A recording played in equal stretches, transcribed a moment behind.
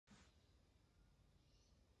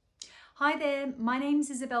Hi there, my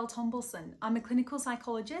name's Isabel Tombleson. I'm a clinical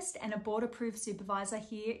psychologist and a board-approved supervisor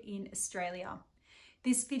here in Australia.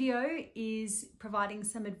 This video is providing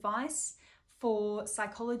some advice for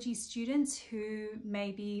psychology students who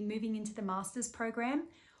may be moving into the master's program,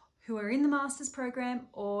 who are in the master's program,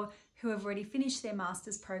 or who have already finished their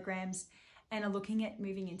master's programs and are looking at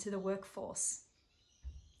moving into the workforce.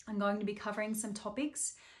 I'm going to be covering some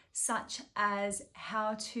topics such as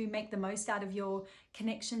how to make the most out of your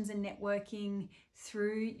connections and networking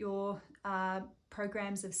through your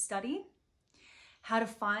programs of study, how to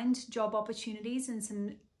find job opportunities and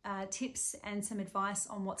some tips and some advice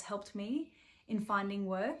on what's helped me in finding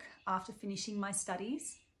work after finishing my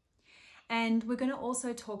studies. And we're going to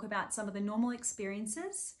also talk about some of the normal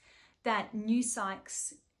experiences that new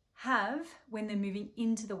psychs have when they're moving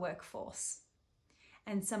into the workforce,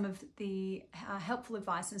 and some of the helpful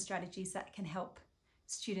advice and strategies that can help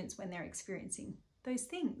students when they're experiencing those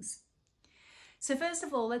things. So first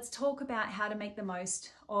of all, let's talk about how to make the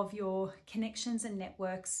most of your connections and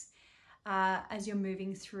networks as you're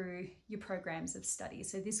moving through your programs of study.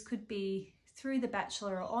 So this could be through the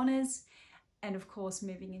Bachelor or Honours, and of course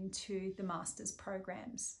moving into the Master's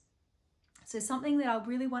programs. So something that I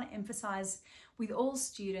really want to emphasise with all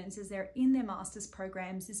students as they're in their Master's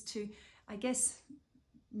programs is to, I guess,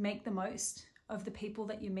 make the most of the people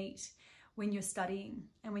that you meet when you're studying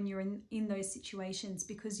and when you're in those situations,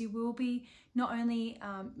 because you will be not only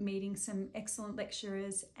meeting some excellent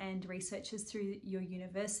lecturers and researchers through your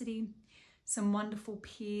university, some wonderful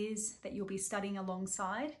peers that you'll be studying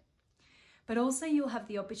alongside, but also you'll have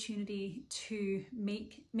the opportunity to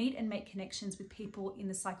meet and make connections with people in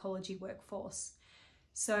the psychology workforce.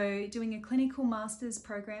 So doing a clinical master's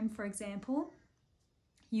program, for example,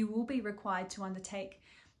 you will be required to undertake,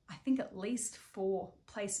 I think, at least 4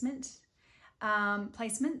 placements.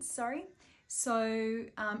 So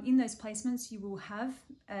in those placements, you will have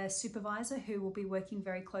a supervisor who will be working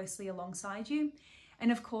very closely alongside you.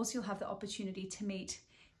 And of course, you'll have the opportunity to meet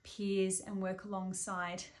peers and work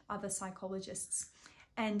alongside other psychologists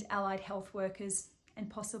and allied health workers and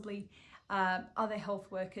possibly other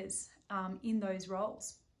health workers in those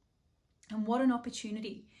roles. And what an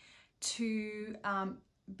opportunity to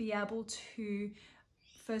be able to,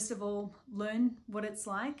 first of all, learn what it's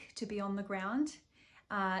like to be on the ground,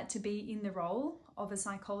 to be in the role of a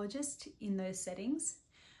psychologist in those settings,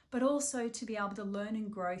 but also to be able to learn and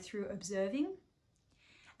grow through observing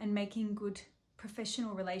and making good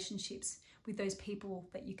professional relationships with those people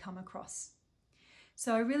that you come across.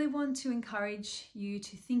 So I really want to encourage you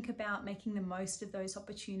to think about making the most of those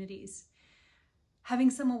opportunities, having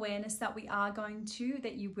some awareness that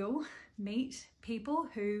you will meet people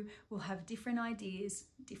who will have different ideas,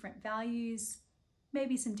 different values,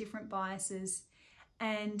 maybe some different biases,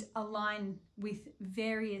 and align with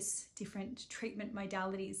various different treatment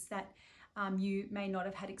modalities that you may not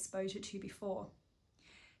have had exposure to before.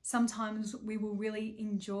 Sometimes we will really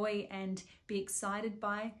enjoy and be excited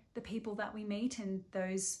by the people that we meet and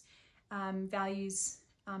those values,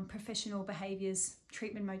 professional behaviours,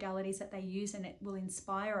 treatment modalities that they use, and it will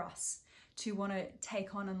inspire us to want to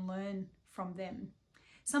take on and learn from them.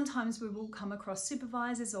 Sometimes we will come across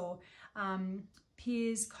supervisors or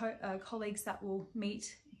peers, colleagues that will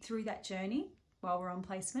meet through that journey while we're on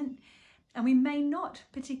placement, and we may not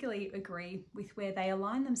particularly agree with where they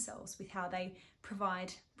align themselves with how they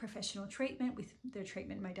provide professional treatment with the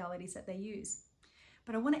treatment modalities that they use.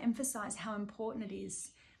 But I want to emphasise how important it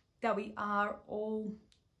is that we are all,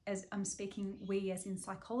 as I'm speaking we as in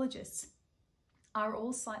psychologists, are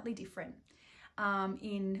all slightly different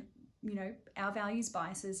in our values,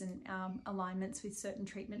 biases, and alignments with certain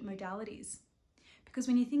treatment modalities. Because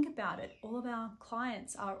when you think about it, all of our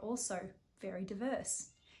clients are also very diverse,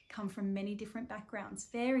 come from many different backgrounds,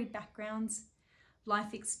 varied backgrounds,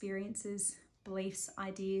 life experiences, beliefs,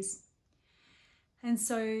 ideas. And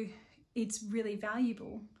so it's really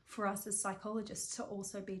valuable for us as psychologists to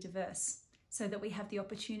also be diverse, so that we have the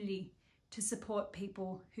opportunity to support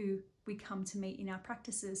people who we come to meet in our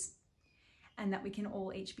practices, and that we can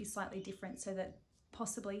all each be slightly different, so that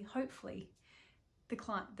possibly, hopefully,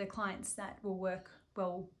 the clients that will work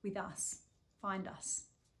well with us find us.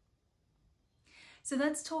 So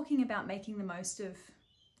that's talking about making the most of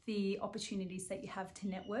the opportunities that you have to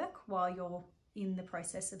network while you're in the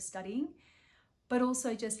process of studying, but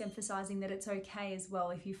also just emphasising that it's okay as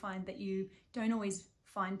well if you find that you don't always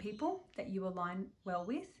find people that you align well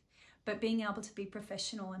with, but being able to be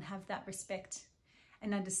professional and have that respect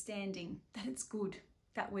and understanding that it's good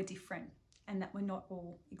that we're different and that we're not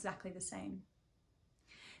all exactly the same.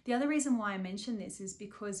 The other reason why I mention this is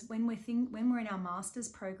because when we're in our master's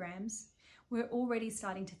programs, we're already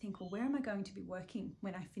starting to think, well, where am I going to be working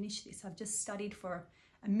when I finish this? I've just studied for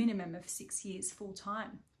a minimum of 6 years full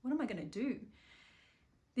time. What am I going to do?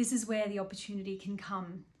 This is where the opportunity can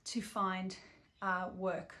come to find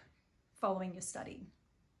work following your study.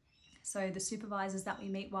 So the supervisors that we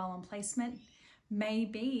meet while on placement may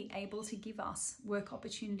be able to give us work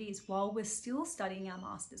opportunities while we're still studying our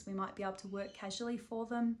masters. We might be able to work casually for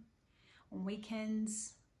them on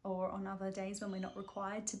weekends or on other days when we're not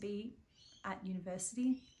required to be at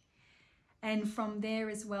university. And from there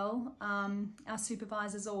as well, our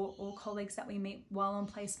supervisors or colleagues that we meet while on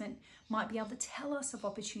placement might be able to tell us of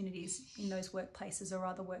opportunities in those workplaces or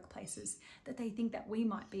other workplaces that they think that we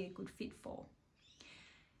might be a good fit for.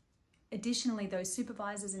 Additionally, those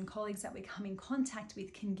supervisors and colleagues that we come in contact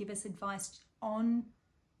with can give us advice on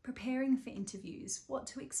preparing for interviews, what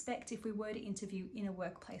to expect if we were to interview in a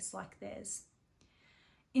workplace like theirs.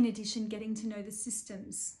 In addition, getting to know the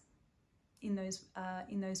systems in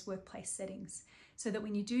those workplace settings, so that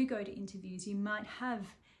when you do go to interviews, you might have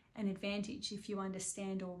an advantage if you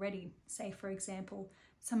understand already, say for example,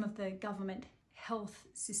 some of the government health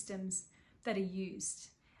systems that are used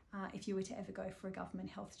if you were to ever go for a government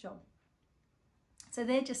health job. So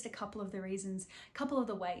they're just a couple of the reasons, a couple of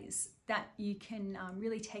the ways that you can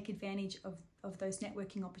really take advantage of those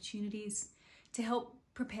networking opportunities to help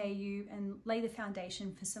prepare you and lay the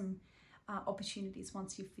foundation for some opportunities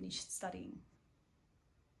once you've finished studying.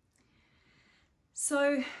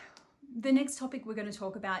 So the next topic we're going to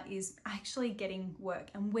talk about is actually getting work,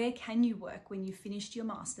 and where can you work when you've finished your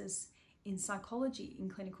masters in psychology, in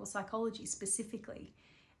clinical psychology specifically.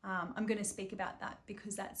 I'm going to speak about that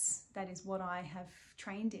because that is what I have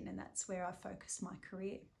trained in, and that's where I focused my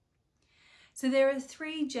career. So there are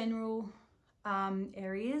 3 general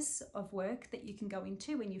areas of work that you can go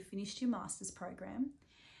into when you've finished your master's program,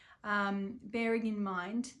 bearing in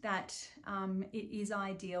mind that it is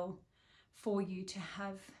ideal for you to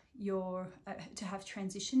have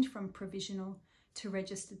transitioned from provisional to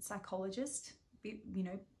registered psychologist,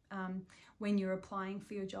 when you're applying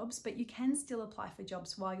for your jobs, but you can still apply for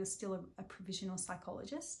jobs while you're still a provisional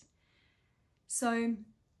psychologist. So,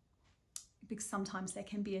 because sometimes there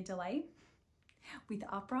can be a delay with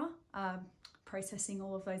APRA processing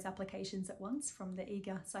all of those applications at once from the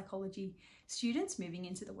eager psychology students moving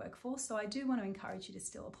into the workforce. So I do want to encourage you to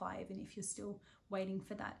still apply, even if you're still waiting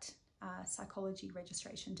for that psychology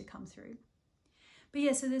registration to come through. But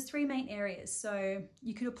yeah, so there's 3 main areas. So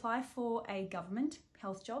you could apply for a government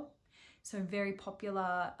health job. So very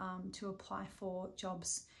popular to apply for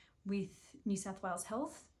jobs with New South Wales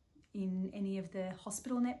Health in any of the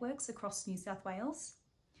hospital networks across New South Wales.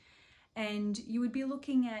 And you would be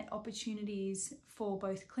looking at opportunities for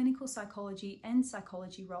both clinical psychology and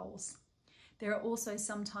psychology roles. There are also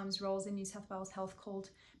sometimes roles in New South Wales Health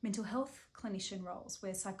called mental health clinician roles,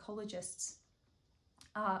 where psychologists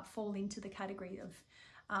fall into the category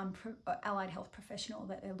of allied health professional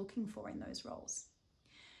that they're looking for in those roles.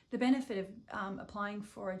 The benefit of applying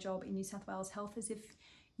for a job in New South Wales Health is if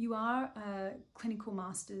you are a clinical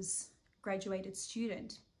master's graduated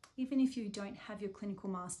student, even if you don't have your clinical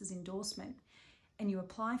master's endorsement and you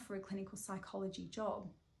apply for a clinical psychology job,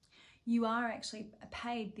 you are actually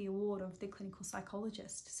paid the award of the clinical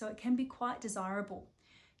psychologist. So it can be quite desirable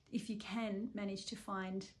if you can manage to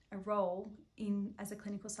find a role as a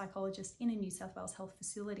clinical psychologist in a New South Wales Health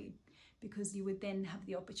facility, because you would then have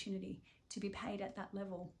the opportunity to be paid at that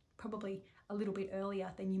level, probably a little bit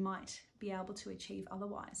earlier than you might be able to achieve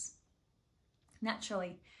otherwise.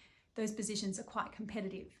 Naturally, those positions are quite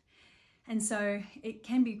competitive, and so it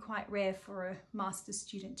can be quite rare for a master's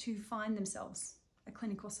student to find themselves a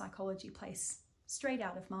clinical psychology place straight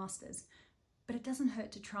out of masters, but it doesn't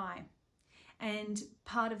hurt to try. And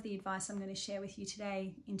part of the advice I'm going to share with you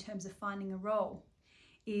today in terms of finding a role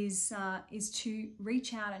is to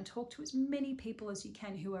reach out and talk to as many people as you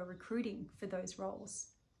can who are recruiting for those roles.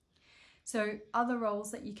 So other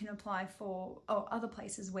roles that you can apply for, or other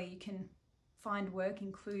places where you can find work,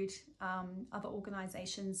 include other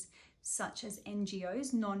organisations such as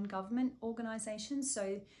NGOs, non-government organisations.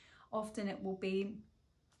 So often it will be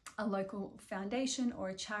a local foundation or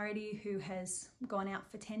a charity who has gone out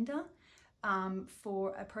for tender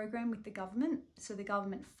for a program with the government. So the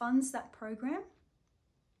government funds that program,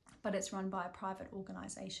 but it's run by a private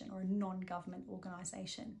organisation or a non-government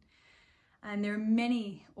organisation. And there are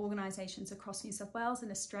many organisations across New South Wales and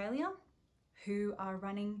Australia who are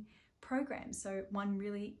running programs. So one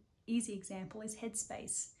really easy example is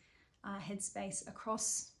Headspace. Headspace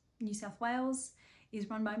across New South Wales is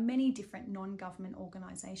run by many different non-government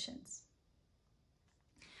organisations.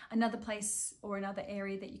 Another place or another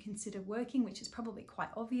area that you consider working, which is probably quite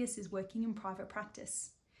obvious, is working in private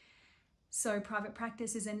practice. So private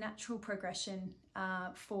practice is a natural progression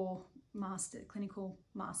for clinical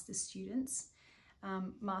master's students.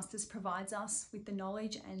 Masters provides us with the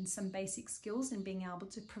knowledge and some basic skills in being able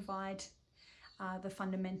to provide the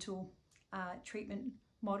fundamental treatment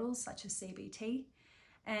models such as CBT,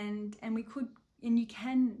 and you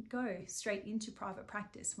can go straight into private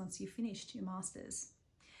practice once you've finished your masters.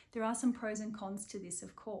 There are some pros and cons to this,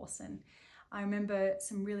 of course, and I remember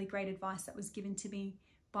some really great advice that was given to me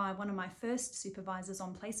by one of my first supervisors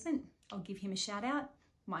on placement. I'll give him a shout out,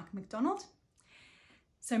 Mike McDonald.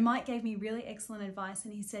 So Mike gave me really excellent advice,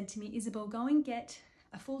 and he said to me, Isabel, go and get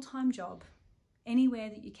a full-time job anywhere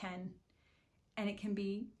that you can, and it can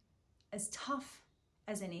be as tough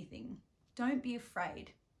as anything. Don't be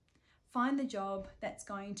afraid. Find the job that's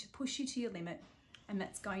going to push you to your limit and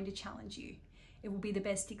that's going to challenge you. It will be the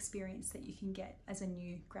best experience that you can get as a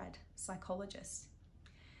new grad psychologist.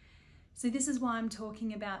 So this is why I'm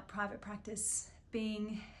talking about private practice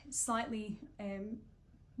being slightly,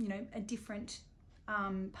 a different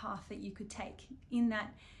path that you could take, in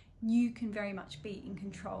that you can very much be in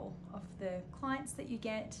control of the clients that you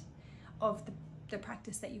get, of the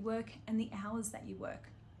practice that you work, and the hours that you work.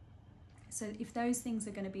 So if those things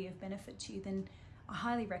are going to be of benefit to you, then I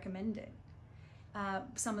highly recommend it.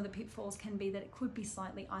 Some of the pitfalls can be that it could be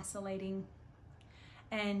slightly isolating,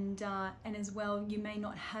 and as well, you may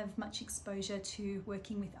not have much exposure to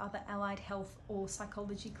working with other allied health or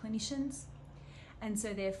psychology clinicians, and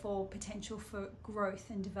so therefore potential for growth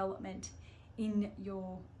and development in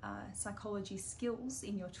your psychology skills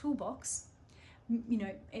in your toolbox,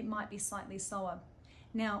 it might be slightly slower.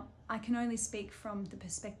 Now, I can only speak from the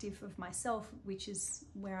perspective of myself, which is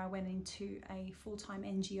where I went into a full-time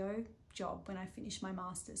NGO job when I finished my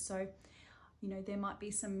master's. So, there might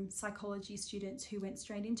be some psychology students who went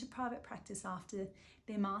straight into private practice after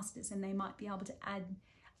their master's, and they might be able to add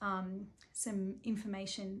some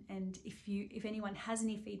information. And if anyone has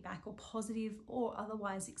any feedback or positive or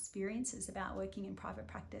otherwise experiences about working in private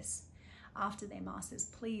practice after their master's,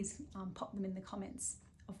 please pop them in the comments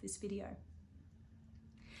of this video.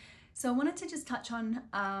 So I wanted to just touch on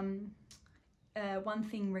one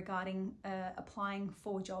thing regarding applying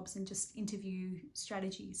for jobs and just interview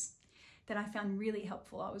strategies that I found really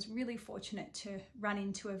helpful. I was really fortunate to run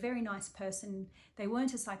into a very nice person. They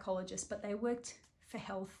weren't a psychologist, but they worked for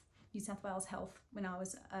New South Wales Health, when I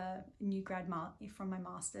was a new grad from my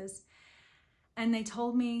master's. And they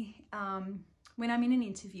told me when I'm in an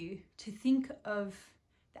interview to think of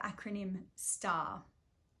the acronym STAR.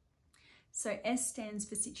 So S stands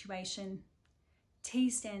for situation, T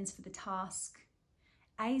stands for the task,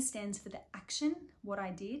 A stands for the action, what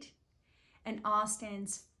I did, and R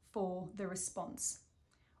stands for the response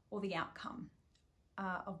or the outcome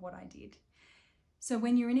of what I did. So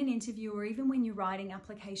when you're in an interview, or even when you're writing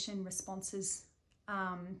application responses,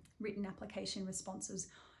 written application responses,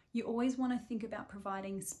 you always want to think about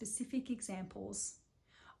providing specific examples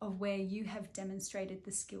of where you have demonstrated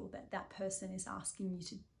the skill that that person is asking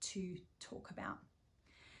you to talk about.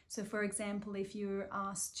 So for example, if you're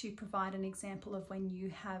asked to provide an example of when you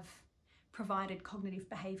have provided cognitive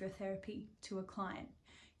behavior therapy to a client,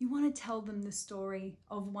 you want to tell them the story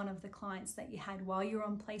of one of the clients that you had while you're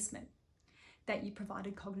on placement that you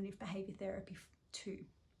provided cognitive behavior therapy to.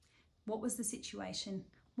 What was the situation?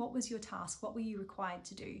 What was your task? What were you required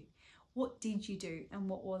to do? What did you do? And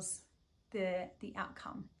what was the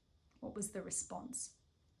outcome? What was the response?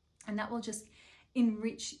 And that will just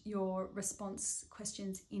enrich your response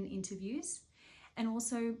questions in interviews, and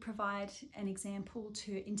also provide an example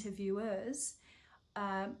to interviewers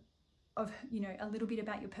of a little bit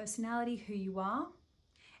about your personality, who you are,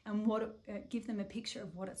 and give them a picture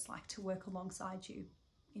of what it's like to work alongside you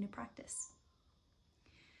in a practice.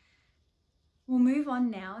 We'll move on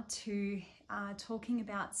now to talking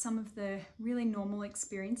about some of the really normal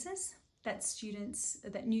experiences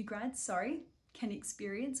that new grads can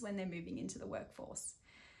experience when they're moving into the workforce.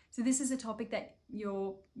 So this is a topic that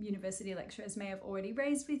your university lecturers may have already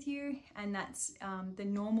raised with you, and that's the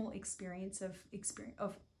normal experience of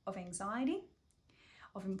anxiety,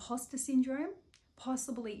 of imposter syndrome,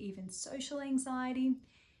 possibly even social anxiety.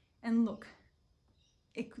 And look,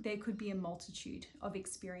 there could be a multitude of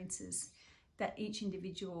experiences that each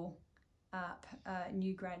individual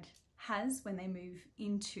new grad has when they move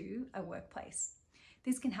into a workplace.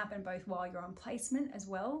 This can happen both while you're on placement as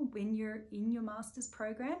well, when you're in your master's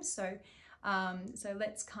program. So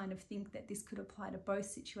let's kind of think that this could apply to both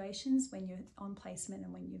situations, when you're on placement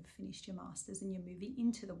and when you've finished your master's and you're moving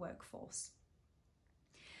into the workforce.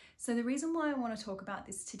 So the reason why I want to talk about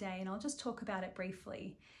this today, and I'll just talk about it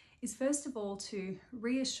briefly, is first of all to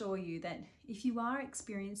reassure you that if you are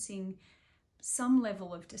experiencing some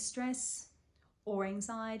level of distress or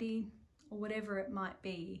anxiety or whatever it might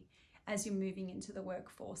be as you're moving into the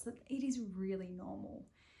workforce, that it is really normal.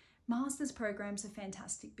 Master's programs are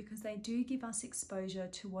fantastic because they do give us exposure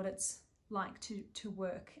to what it's like to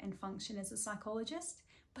work and function as a psychologist,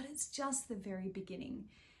 but it's just the very beginning.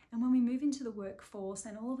 And when we move into the workforce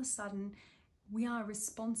and all of a sudden we are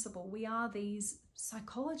responsible, we are these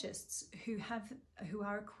psychologists who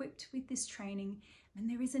are equipped with this training, and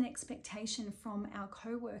there is an expectation from our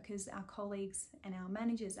co-workers, our colleagues and our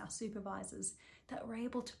managers, our supervisors, that we're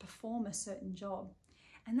able to perform a certain job.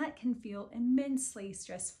 And that can feel immensely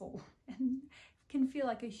stressful and can feel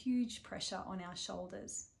like a huge pressure on our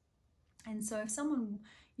shoulders. And so if someone,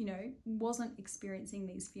 wasn't experiencing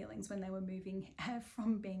these feelings when they were moving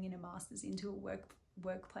from being in a master's into a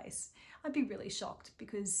workplace, I'd be really shocked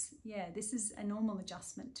because, this is a normal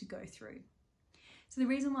adjustment to go through. So the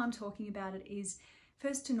reason why I'm talking about it is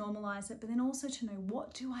first to normalize it, but then also to know,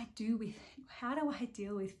 what do I do with it? How do I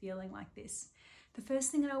deal with feeling like this? The first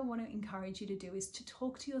thing that I want to encourage you to do is to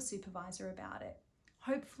talk to your supervisor about it.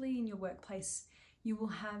 Hopefully in your workplace, you will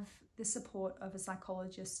have the support of a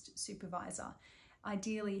psychologist supervisor.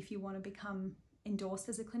 Ideally, if you want to become endorsed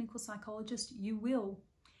as a clinical psychologist, you will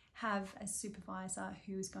have a supervisor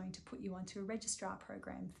who is going to put you onto a registrar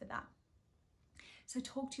program for that. So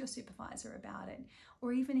talk to your supervisor about it.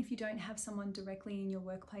 Or even if you don't have someone directly in your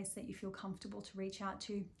workplace that you feel comfortable to reach out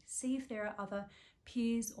to, see if there are other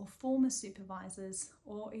peers or former supervisors,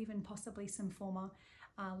 or even possibly some former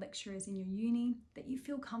lecturers in your uni that you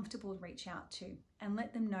feel comfortable to reach out to and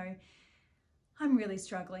let them know, I'm really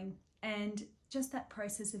struggling. And just that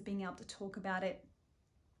process of being able to talk about it,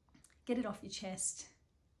 get it off your chest,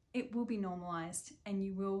 it will be normalized, and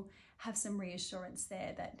you will have some reassurance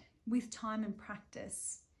there that with time and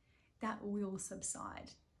practice, that will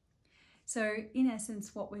subside. So in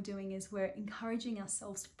essence, what we're doing is we're encouraging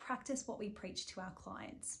ourselves to practice what we preach to our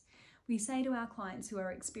clients. We say to our clients who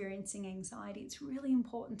are experiencing anxiety, it's really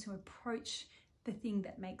important to approach the thing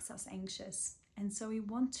that makes us anxious. And so we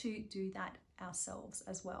want to do that ourselves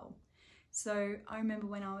as well. So I remember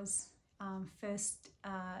when I was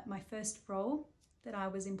my first role that I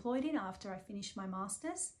was employed in after I finished my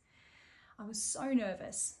master's, I was so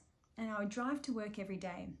nervous, and I would drive to work every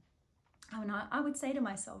day. And I would say to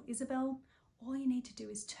myself, Isabel, all you need to do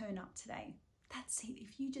is turn up today. That's it.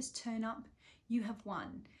 If you just turn up, you have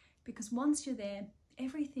won. Because once you're there,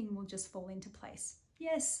 everything will just fall into place.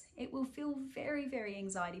 Yes, it will feel very, very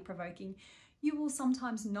anxiety provoking. You will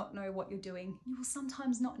sometimes not know what you're doing. You will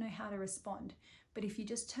sometimes not know how to respond. But if you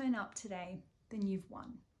just turn up today, then you've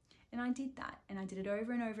won. And I did that, and I did it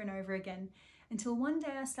over and over and over again, until one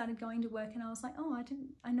day I started going to work and I was like,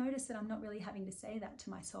 I noticed that I'm not really having to say that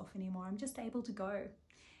to myself anymore. I'm just able to go.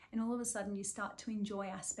 And all of a sudden you start to enjoy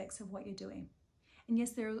aspects of what you're doing. And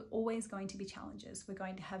yes, there are always going to be challenges. We're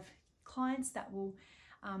going to have clients that will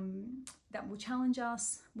challenge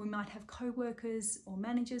us. We might have co-workers or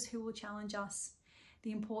managers who will challenge us.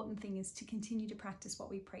 The important thing is to continue to practice what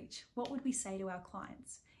we preach. What would we say to our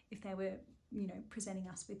clients if they were, presenting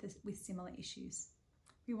us with similar issues?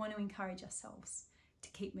 We want to encourage ourselves to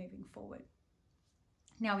keep moving forward.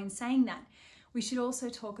 Now, in saying that, we should also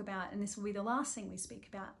talk about, and this will be the last thing we speak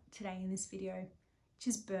about today in this video, which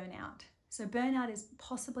is burnout. So burnout is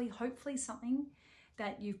possibly, hopefully, something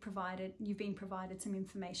that you've been provided some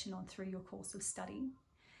information on through your course of study.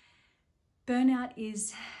 Burnout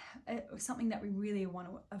is something that we really want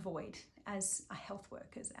to avoid as health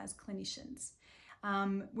workers, as clinicians.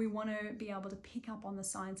 We want to be able to pick up on the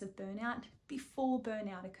signs of burnout before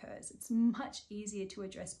burnout occurs. It's much easier to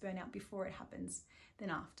address burnout before it happens than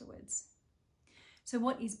afterwards. So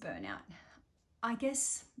what is burnout? I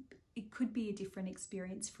guess it could be a different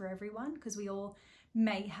experience for everyone, because we all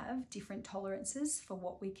may have different tolerances for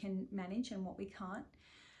what we can manage and what we can't.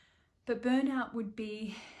 But burnout would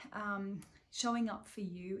be showing up for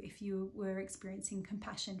you if you were experiencing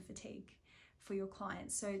compassion fatigue for your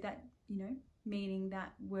clients. So that, meaning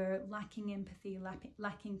that we're lacking empathy,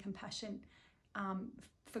 lacking compassion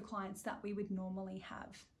for clients that we would normally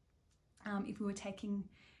have. If we were taking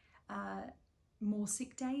more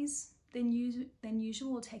sick days than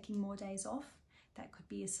usual, or taking more days off, that could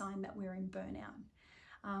be a sign that we're in burnout.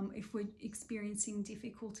 If we're experiencing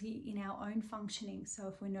difficulty in our own functioning, so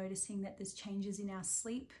if we're noticing that there's changes in our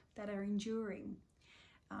sleep that are enduring,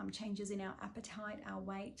 changes in our appetite, our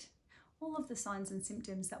weight, all of the signs and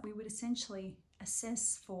symptoms that we would essentially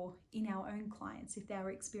assess for in our own clients if they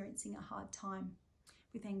were experiencing a hard time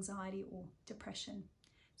with anxiety or depression.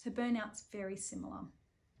 So burnout's very similar.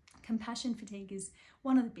 Compassion fatigue is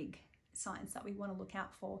one of the big signs that we want to look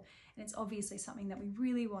out for, and it's obviously something that we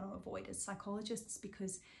really want to avoid as psychologists,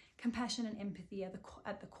 because compassion and empathy are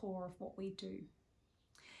at the core of what we do.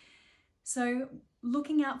 So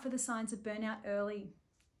looking out for the signs of burnout early,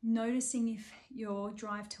 noticing if your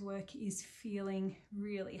drive to work is feeling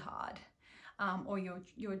really hard, or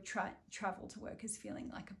your travel to work is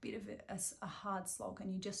feeling like a bit of a hard slog,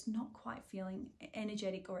 and you're just not quite feeling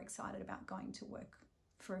energetic or excited about going to work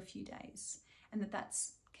for a few days, and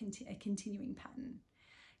that's a continuing pattern.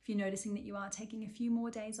 If you're noticing that you are taking a few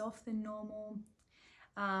more days off than normal,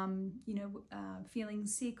 feeling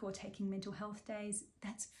sick or taking mental health days,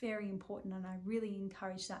 that's very important, and I really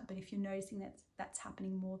encourage that. But if you're noticing that that's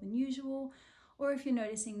happening more than usual, or if you're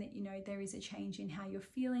noticing that there is a change in how you're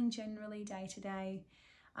feeling generally day to day,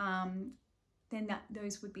 then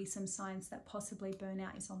those would be some signs that possibly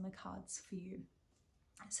burnout is on the cards for you.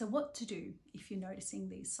 So what to do if you're noticing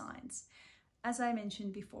these signs? As I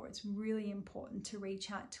mentioned before, it's really important to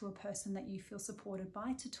reach out to a person that you feel supported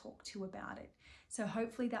by to talk to about it. So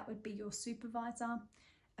hopefully that would be your supervisor,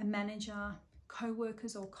 a manager,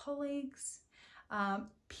 co-workers or colleagues,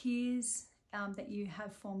 peers that you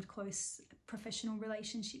have formed close professional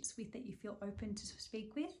relationships with, that you feel open to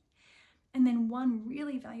speak with. And then one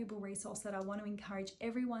really valuable resource that I want to encourage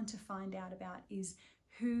everyone to find out about is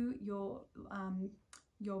who your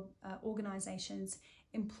organisation's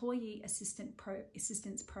employee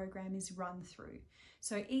assistance program is run through.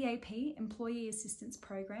 So EAP, employee assistance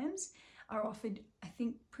programs, are offered, I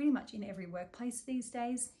think, pretty much in every workplace these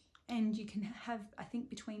days, and you can have, I think,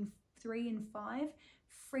 between 3 and 5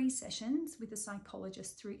 free sessions with a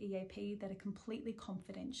psychologist through EAP that are completely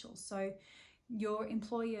confidential. So your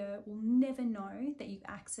employer will never know that you've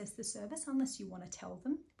accessed the service unless you want to tell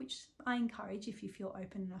them, which I encourage if you feel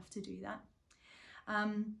open enough to do that.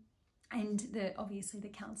 And obviously the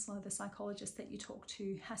counsellor, the psychologist that you talk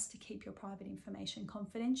to, has to keep your private information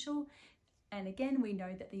confidential. And again, we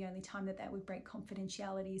know that the only time that would break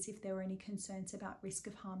confidentiality is if there were any concerns about risk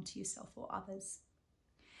of harm to yourself or others.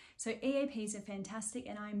 So EAPs are fantastic,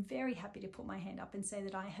 and I'm very happy to put my hand up and say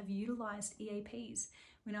that I have utilised EAPs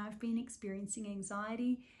when I've been experiencing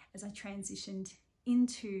anxiety as I transitioned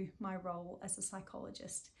into my role as a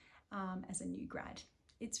psychologist as a new grad.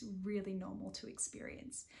 It's really normal to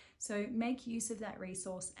experience. So make use of that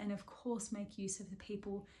resource, and of course make use of the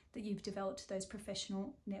people that you've developed those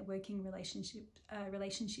professional networking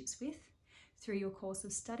relationships with through your course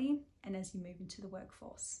of study and as you move into the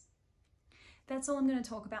workforce. That's all I'm going to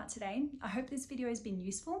talk about today. I hope this video has been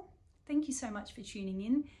useful. Thank you so much for tuning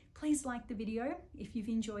in. Please like the video if you've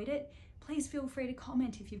enjoyed it. Please feel free to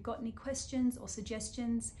comment if you've got any questions or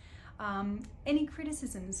suggestions, any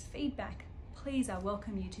criticisms, feedback. Please, I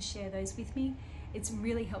welcome you to share those with me. It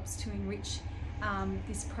really helps to enrich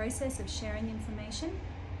this process of sharing information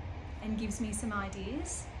and gives me some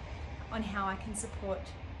ideas on how I can support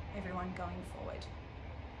everyone going forward.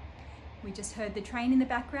 We just heard the train in the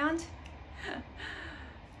background.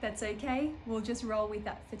 That's okay. We'll just roll with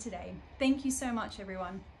that for today. Thank you so much,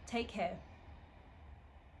 everyone. Take care.